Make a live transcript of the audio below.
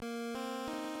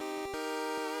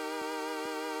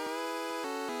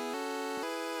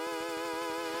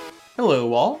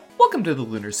Hello all, welcome to the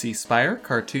Lunar Sea Spire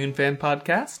Cartoon Fan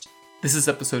Podcast. This is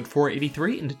episode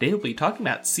 483, and today we'll be talking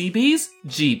about CB's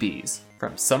GB's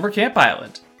from Summer Camp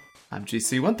Island. I'm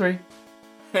GC13.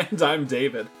 And I'm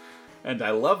David. And I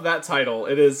love that title.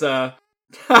 It is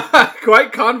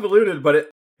quite convoluted, but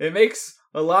it makes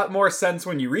a lot more sense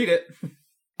when you read it.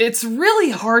 It's really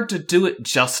hard to do it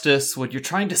justice when you're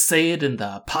trying to say it in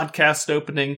the podcast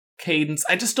opening cadence.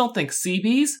 I just don't think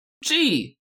CB's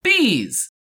GB's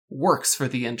works for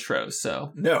the intro,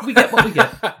 so no. We get what we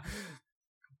get.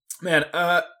 Man,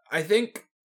 I think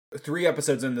 3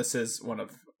 episodes in, this is one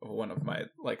of my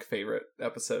favorite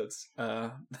episodes.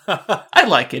 I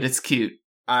like it. It's cute.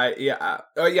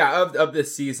 Of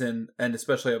this season, and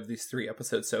especially of these 3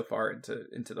 episodes so far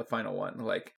into the final one.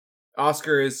 Like,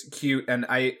 Oscar is cute, and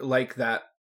I like that.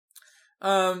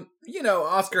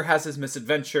 Oscar has his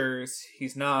misadventures.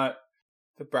 He's not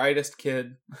the brightest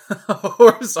kid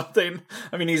or something.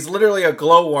 I mean, he's literally a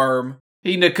glowworm.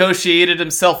 He negotiated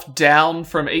himself down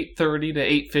from 8:30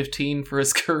 to 8:15 for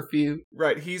his curfew.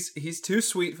 Right, he's too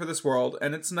sweet for this world,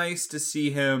 and it's nice to see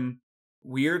him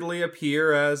weirdly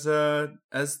appear as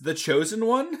the chosen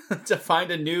one to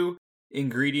find a new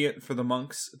ingredient for the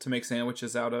monks to make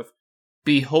sandwiches out of.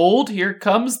 Behold, here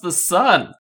comes the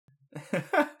sun.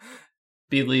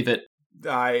 Believe it.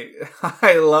 I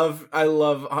love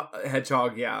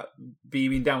Hedgehog,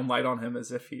 beaming down light on him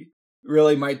as if he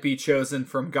really might be chosen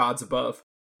from gods above.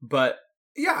 But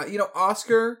yeah,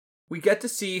 Oscar, we get to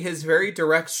see his very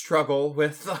direct struggle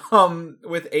with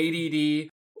ADD,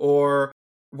 or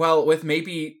with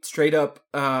maybe straight up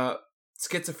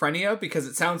schizophrenia, because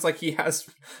it sounds like he has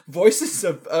voices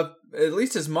of at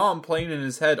least his mom playing in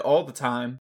his head all the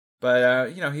time. But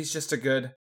he's just a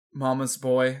good mama's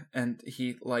boy, and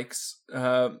he likes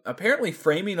apparently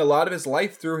framing a lot of his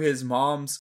life through his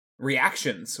mom's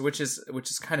reactions, which is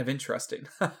kind of interesting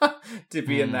to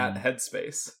be in that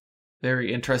headspace.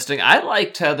 Very interesting. I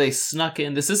liked how they snuck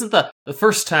in. This isn't the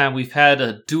first time we've had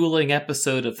a dueling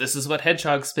episode of this is what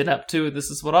Hedgehog's been up to, and this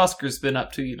is what Oscar's been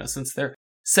up to, since they're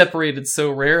separated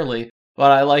so rarely.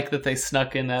 But I like that they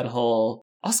snuck in that whole,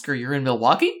 Oscar, you're in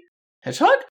Milwaukee?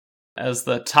 Hedgehog? As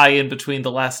the tie-in between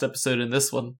the last episode and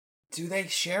this one. Do they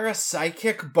share a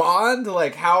psychic bond?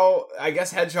 Like how, I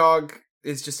guess Hedgehog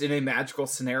is just in a magical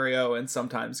scenario and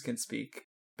sometimes can speak.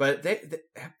 But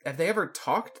have they ever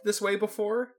talked this way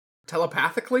before?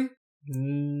 Telepathically?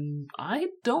 I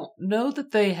don't know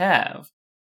that they have.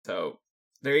 So,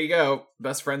 there you go.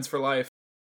 Best friends for life.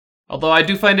 Although I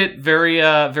do find it very,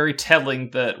 very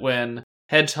telling that when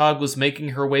Hedgehog was making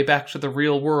her way back to the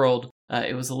real world,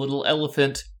 it was a little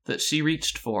elephant that she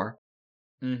reached for.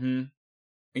 Mm-hmm.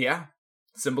 Yeah.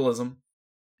 Symbolism.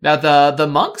 Now, the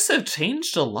monks have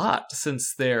changed a lot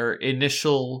since their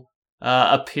initial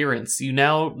appearance. You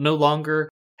now no longer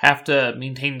have to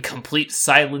maintain complete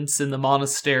silence in the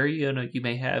monastery. You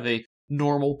may have a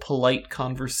normal, polite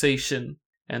conversation,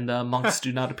 and the monks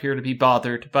do not appear to be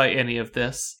bothered by any of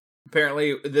this.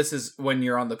 Apparently, this is when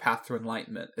you're on the path to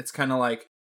enlightenment. It's kind of like,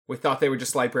 we thought they were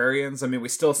just librarians. I mean, we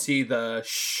still see the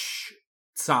shh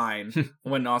sign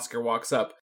when Oscar walks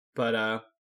up. But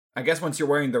I guess once you're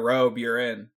wearing the robe, you're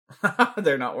in.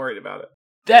 They're not worried about it.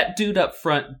 That dude up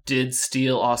front did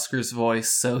steal Oscar's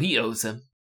voice, so he owes him.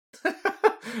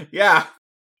 Yeah.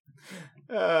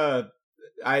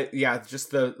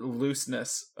 Just the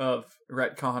looseness of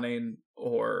retconning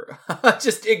or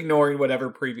just ignoring whatever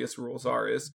previous rules are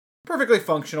is perfectly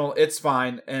functional. It's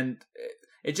fine, and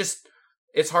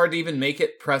it's hard to even make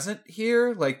it present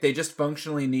here. Like, they just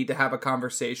functionally need to have a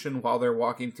conversation while they're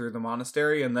walking through the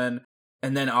monastery, and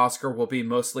then Oscar will be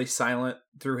mostly silent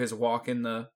through his walk in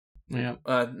the not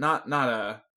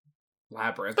a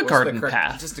labyrinth, a garden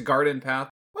path, just a garden path.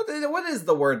 What is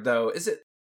the word though?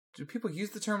 Do people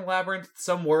use the term labyrinth?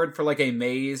 Some word for like a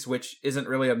maze, which isn't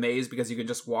really a maze because you can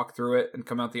just walk through it and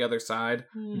come out the other side.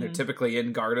 And they're typically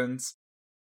in gardens.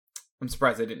 I'm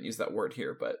surprised they didn't use that word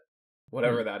here, but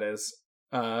whatever that is.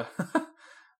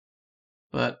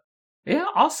 But yeah,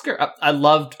 Oscar. I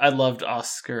loved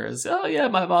Oscar as, oh yeah,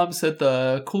 my mom said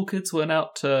the cool kids went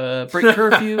out to break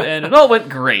curfew and it all went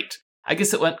great. I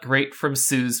guess it went great from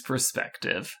Sue's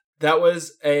perspective. That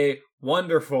was a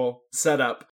wonderful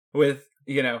setup with,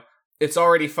 it's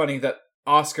already funny that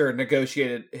Oscar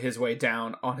negotiated his way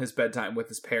down on his bedtime with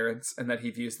his parents and that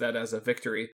he views that as a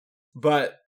victory.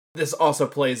 But this also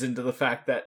plays into the fact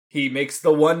that he makes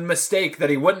the one mistake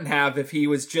that he wouldn't have if he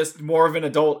was just more of an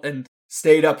adult and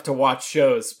stayed up to watch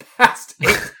shows past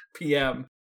 8 p.m.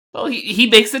 Well, he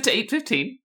makes it to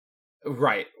 8:15.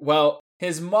 Right. Well,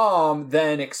 his mom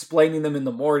then explaining them in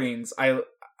the mornings, I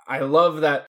love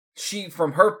that she,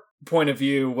 from her point of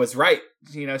view was right.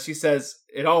 She says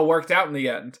it all worked out in the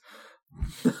end.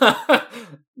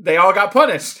 They all got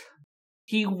punished.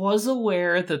 He was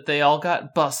aware that they all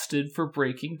got busted for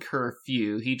breaking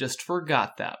curfew. He just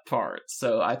forgot that part.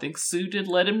 So I think Sue did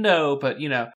let him know, but,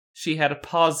 she had a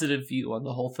positive view on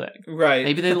the whole thing. Right.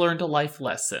 Maybe they learned a life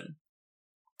lesson.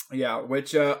 Yeah,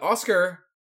 which Oscar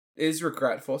is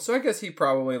regretful. So I guess he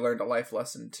probably learned a life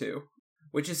lesson too.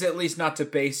 Which is at least not to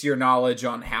base your knowledge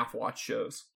on half-watched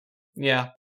shows.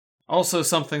 Yeah. Also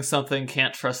something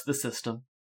can't trust the system.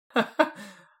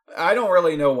 I don't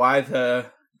really know why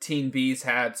the Teen Bees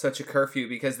had such a curfew,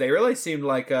 because they really seemed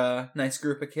like a nice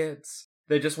group of kids.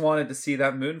 They just wanted to see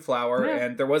that moonflower,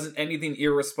 and there wasn't anything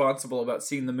irresponsible about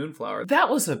seeing the moonflower. That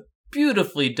was a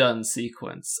beautifully done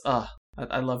sequence. I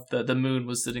love the moon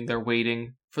was sitting there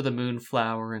waiting for the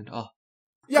moonflower, and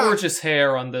gorgeous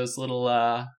hair on those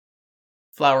little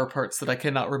flower parts that I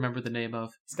cannot remember the name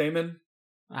of. Stamen?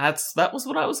 That was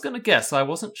what I was gonna guess. I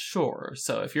wasn't sure.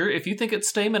 So if you think it's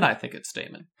stamen, I think it's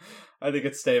stamen. I think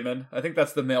it's stamen. I think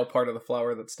that's the male part of the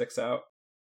flower that sticks out.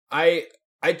 I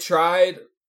tried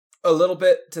a little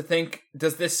bit to think,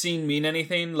 does this scene mean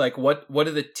anything? Like, what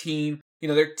do the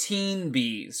they're teen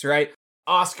bees, right?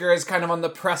 Oscar is kind of on the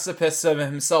precipice of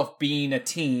himself being a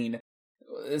teen.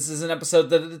 This is an episode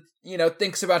that,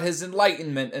 thinks about his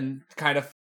enlightenment and kind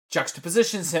of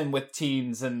juxtapositions him with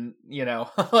teens and,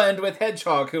 and with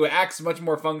Hedgehog, who acts much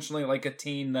more functionally like a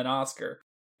teen than Oscar.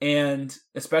 And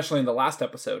especially in the last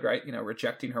episode, right?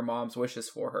 Rejecting her mom's wishes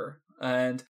for her.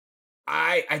 And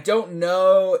I don't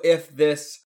know if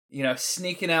this,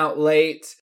 sneaking out late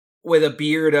with a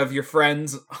beard of your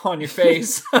friends on your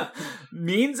face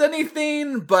means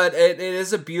anything, but it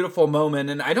is a beautiful moment.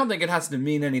 And I don't think it has to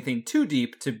mean anything too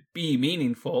deep to be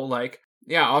meaningful. Like,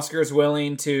 yeah, Oscar's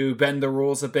willing to bend the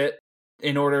rules a bit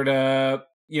in order to,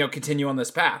 continue on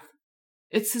this path.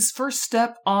 It's his first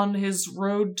step on his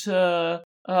road to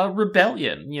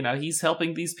rebellion. He's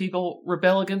helping these people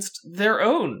rebel against their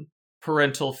own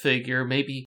parental figure.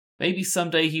 Maybe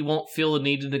someday he won't feel the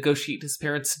need to negotiate his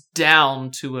parents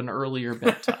down to an earlier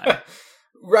bedtime.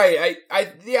 Right.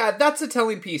 Yeah, that's a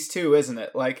telling piece too, isn't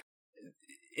it? Like,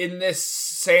 in this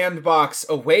sandbox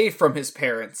away from his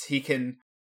parents, he can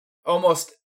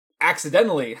almost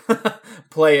accidentally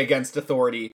play against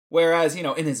authority. Whereas,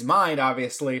 in his mind,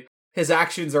 obviously, his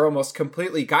actions are almost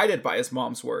completely guided by his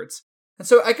mom's words. And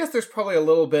so I guess there's probably a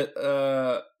little bit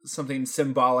something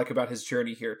symbolic about his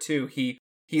journey here too. He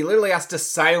literally has to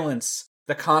silence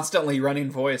the constantly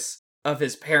running voice of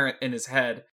his parent in his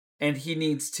head. And he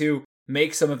needs to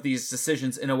make some of these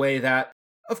decisions in a way that,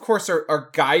 of course, are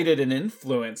guided and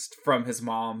influenced from his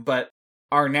mom, but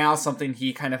are now something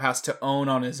he kind of has to own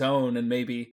on his own and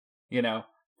maybe,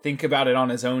 think about it on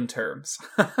his own terms.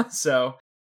 So,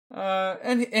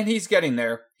 and he's getting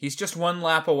there. He's just one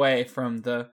lap away from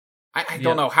the... I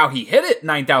don't know how he hit it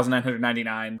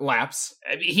 9,999 laps.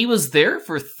 I mean, he was there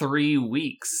for 3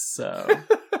 weeks, so...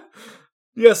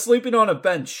 Yeah, sleeping on a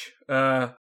bench.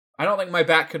 I don't think my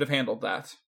back could have handled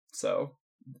that. So,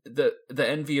 the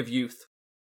envy of youth.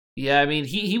 Yeah, I mean,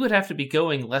 he would have to be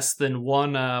going less than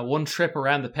one trip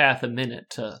around the path a minute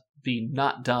to be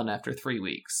not done after 3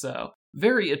 weeks, so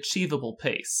very achievable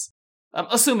pace.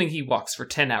 Assuming he walks for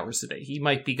 10 hours a day. He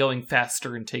might be going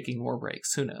faster and taking more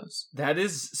breaks. Who knows? That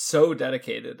is so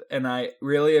dedicated, and I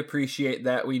really appreciate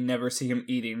that we never see him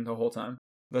eating the whole time.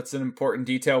 That's an important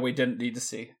detail we didn't need to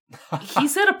see.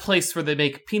 He's at a place where they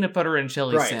make peanut butter and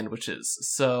jelly sandwiches,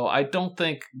 so I don't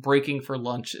think breaking for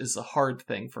lunch is a hard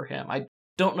thing for him. I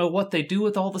don't know what they do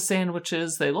with all the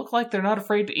sandwiches. They look like they're not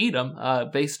afraid to eat them,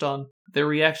 based on their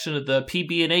reaction to the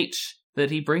PB&H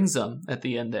that he brings them at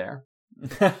the end there.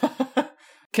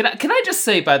 Can I just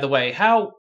say, by the way,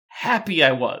 how happy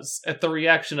I was at the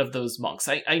reaction of those monks.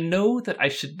 I know that I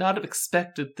should not have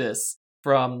expected this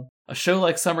from a show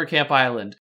like Summer Camp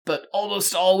Island, but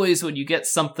almost always when you get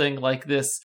something like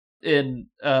this in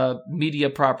media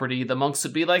property, the monks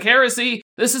would be like, heresy!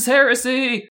 This is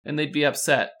heresy! And they'd be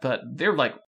upset, but they're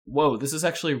like, whoa, this is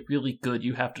actually really good,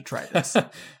 you have to try this.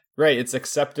 Right, it's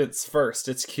acceptance first,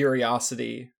 it's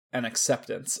curiosity and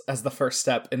acceptance as the first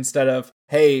step, instead of,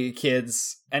 hey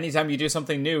kids, anytime you do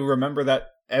something new, remember that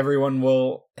everyone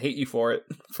will hate you for it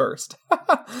first.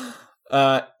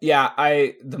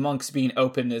 The monks being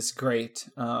open is great.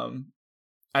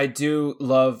 I do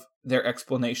love their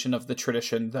explanation of the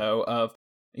tradition, though, of,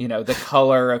 the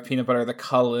color of peanut butter, the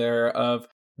color of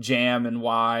jam, and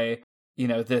why,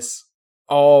 this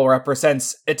all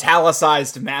represents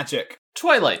italicized magic.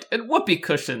 Twilight and whoopee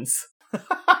cushions.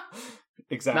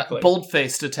 Exactly. Not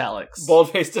bold-faced italics.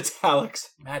 Bold-faced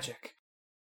italics. Magic.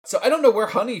 So I don't know where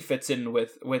honey fits in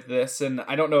with this, and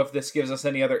I don't know if this gives us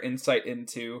any other insight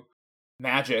into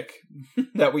magic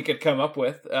that we could come up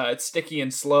with. It's sticky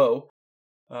and slow.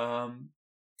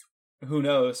 Who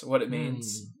knows what it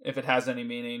means, if it has any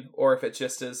meaning, or if it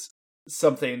just is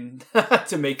something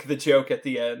to make the joke at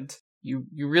the end. You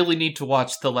really need to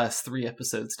watch the last 3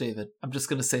 episodes, David. I'm just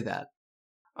going to say that.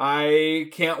 I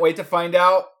can't wait to find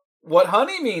out what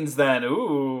honey means then.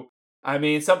 Ooh. I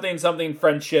mean, something,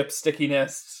 friendship,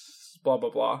 stickiness, blah, blah,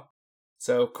 blah.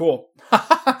 So, cool.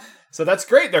 So that's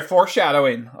great. They're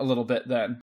foreshadowing a little bit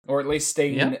then. Or at least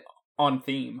staying on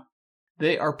theme.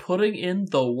 They are putting in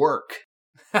the work.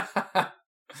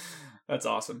 That's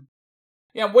awesome.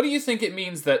 Yeah, what do you think it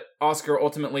means that Oscar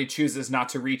ultimately chooses not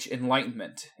to reach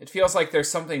enlightenment? It feels like there's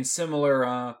something similar.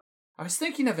 I was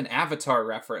thinking of an Avatar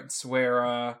reference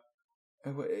where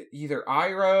either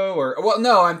Iroh or... Well,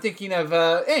 no, I'm thinking of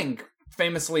Aang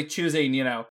famously choosing,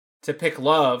 to pick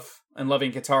love and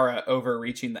loving Katara over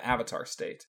reaching the Avatar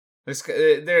state.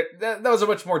 That was a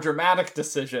much more dramatic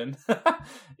decision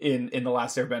in The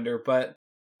Last Airbender, but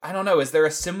I don't know. Is there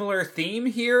a similar theme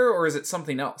here, or is it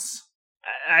something else?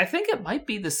 I think it might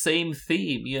be the same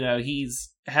theme. He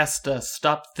has to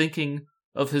stop thinking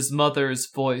of his mother's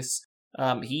voice.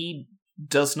 He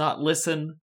does not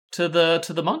listen to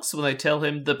the monks when they tell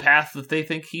him the path that they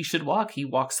think he should walk. He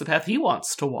walks the path he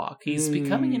wants to walk. He's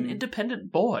becoming an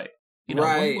independent boy,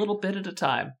 right. One little bit at a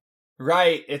time.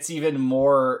 Right, it's even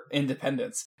more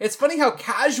independence. It's funny how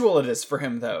casual it is for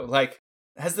him, though. Like,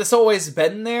 has this always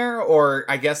been there? Or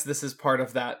I guess this is part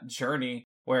of that journey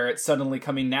where it's suddenly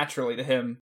coming naturally to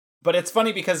him. But it's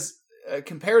funny because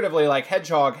comparatively, like,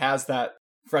 Hedgehog has that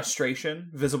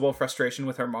visible frustration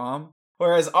with her mom.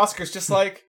 Whereas Oscar's just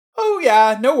like, oh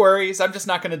yeah, no worries, I'm just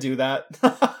not going to do that.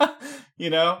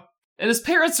 And his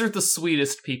parents are the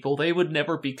sweetest people. They would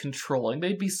never be controlling.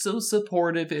 They'd be so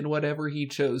supportive in whatever he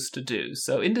chose to do.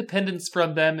 So independence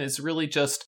from them is really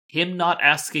just him not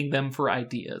asking them for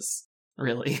ideas,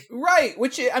 really. Right,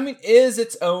 which, is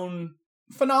its own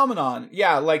phenomenon.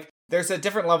 Yeah, like, there's a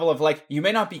different level of, like, you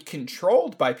may not be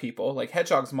controlled by people. Like,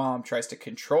 Hedgehog's mom tries to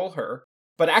control her.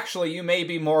 But actually, you may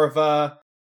be more of a,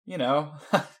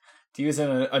 to use an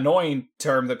annoying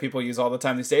term that people use all the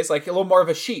time these days, like a little more of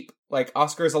a sheep. Like,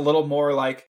 Oscar's a little more,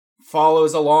 like,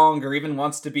 follows along or even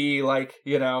wants to be, like,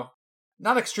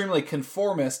 not extremely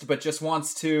conformist, but just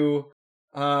wants to,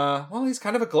 he's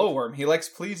kind of a glowworm. He likes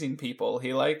pleasing people.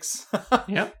 He likes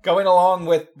going along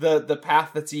with the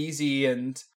path that's easy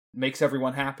and makes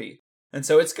everyone happy. And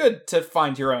so it's good to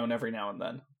find your own every now and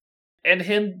then. And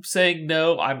him saying,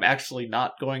 no, I'm actually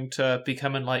not going to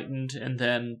become enlightened, and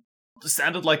then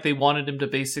sounded like they wanted him to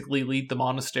basically lead the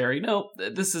monastery. No,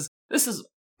 this is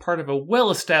part of a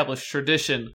well-established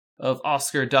tradition of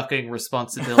Oscar ducking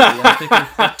responsibility. I'm thinking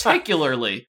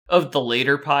particularly of The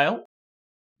Later Pile.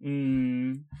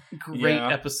 Great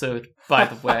episode, by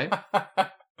the way.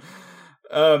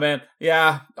 Oh man,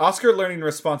 yeah. Oscar learning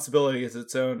responsibility is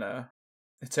its own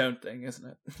thing, isn't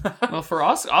it? Well, for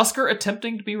Oscar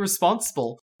attempting to be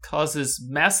responsible causes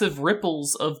massive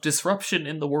ripples of disruption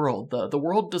in the world. The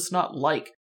world does not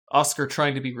like Oscar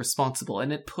trying to be responsible,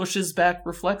 and it pushes back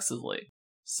reflexively.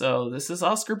 So this is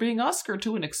Oscar being Oscar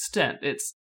to an extent.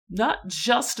 It's not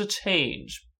just a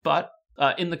change, but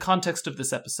in the context of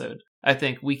this episode, I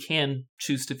think we can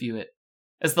choose to view it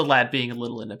as the lad being a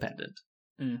little independent.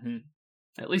 Mm-hmm.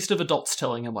 At least of adults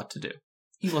telling him what to do.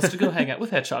 He wants to go hang out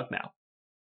with Hedgehog now.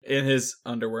 In his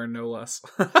underwear, no less.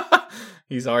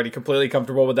 He's already completely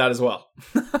comfortable with that as well.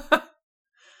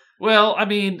 Well,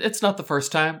 it's not the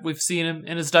first time we've seen him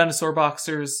in his dinosaur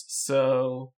boxers,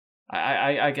 so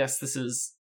I guess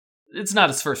it's not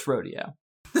his first rodeo.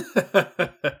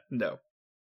 No.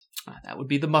 That would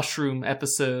be the mushroom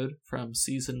episode from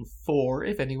season 4,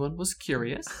 if anyone was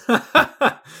curious.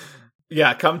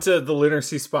 Yeah, come to the Lunar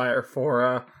Sea Spire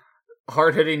for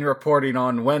hard-hitting reporting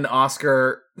on when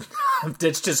Oscar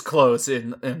ditched his clothes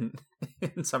in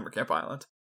Summer Camp Island.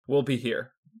 We'll be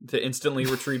here to instantly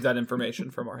retrieve that information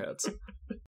from our heads.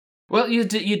 Well, you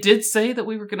did say that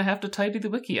we were going to have to tidy the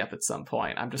wiki up at some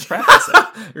point. I'm just practicing.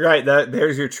 Right,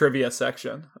 there's your trivia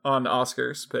section on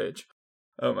Oscar's page.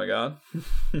 Oh my god.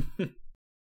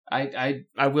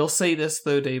 I will say this,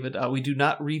 though, David. We do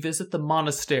not revisit the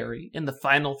monastery in the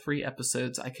final 3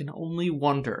 episodes. I can only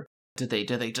wonder, do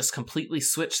they just completely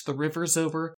switch the rivers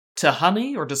over to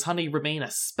honey, or does honey remain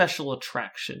a special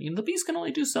attraction? The bees can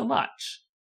only do so much.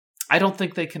 I don't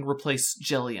think they can replace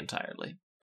jelly entirely.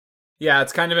 Yeah,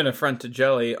 it's kind of an affront to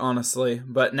jelly, honestly.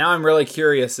 But now I'm really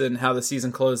curious in how the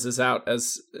season closes out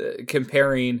as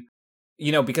comparing,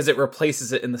 because it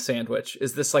replaces it in the sandwich.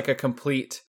 Is this like a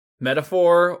complete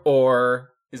metaphor,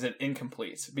 or is it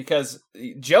incomplete? Because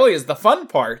jelly is the fun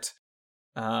part,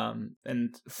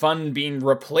 and fun being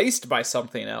replaced by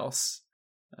something else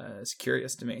is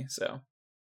curious to me. So,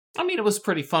 I mean, it was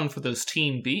pretty fun for those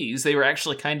teen bees. They were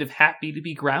actually kind of happy to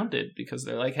be grounded because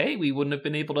they're like, hey, we wouldn't have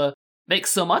been able to make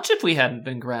so much if we hadn't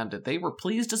been grounded. They were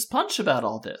pleased as punch about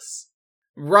all this.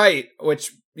 Right,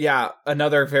 which, yeah,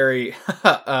 another very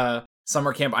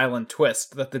Summer Camp Island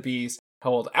twist that the bees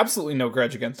hold absolutely no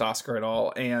grudge against Oscar at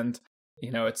all, and,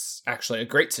 it's actually a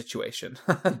great situation.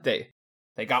 They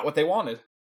got what they wanted.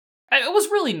 It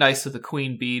was really nice of the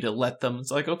queen bee to let them.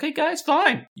 It's like, okay, guys,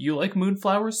 fine. You like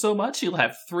moonflowers so much, you'll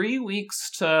have 3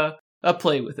 weeks to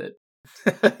play with it.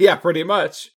 Yeah, pretty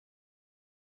much.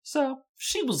 So,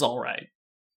 she was alright.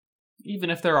 Even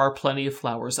if there are plenty of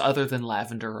flowers other than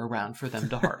lavender around for them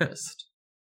to harvest.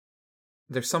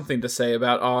 There's something to say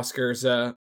about Oscar's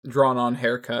drawn-on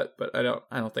haircut, but I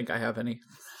don't think I have any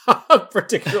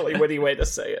particularly witty way to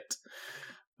say it.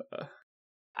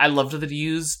 I loved that he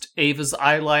used Ava's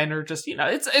eyeliner. Just,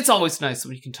 it's always nice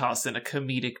when you can toss in a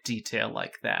comedic detail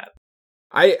like that.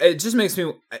 It just makes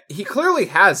me... He clearly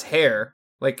has hair.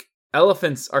 Like,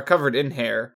 elephants are covered in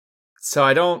hair. So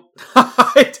I don't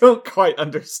quite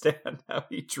understand how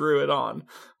he drew it on.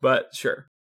 But sure.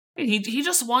 He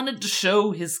just wanted to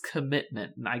show his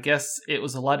commitment. And I guess it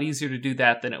was a lot easier to do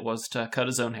that than it was to cut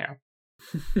his own hair.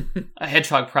 A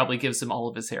hedgehog probably gives him all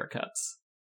of his haircuts.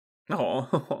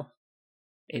 Oh.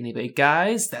 Anyway,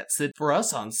 guys, that's it for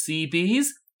us on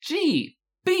CB's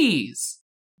GBs.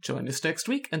 Join us next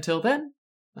week. Until then,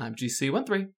 I'm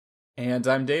GC13. And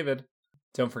I'm David.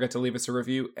 Don't forget to leave us a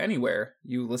review anywhere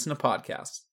you listen to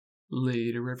podcasts.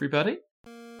 Later, everybody.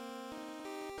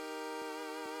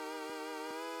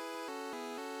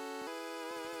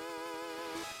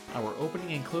 Our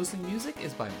opening and closing music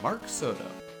is by Mark Soto.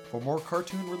 For more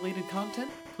cartoon-related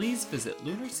content, please visit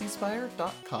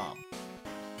lunarceasefire.com.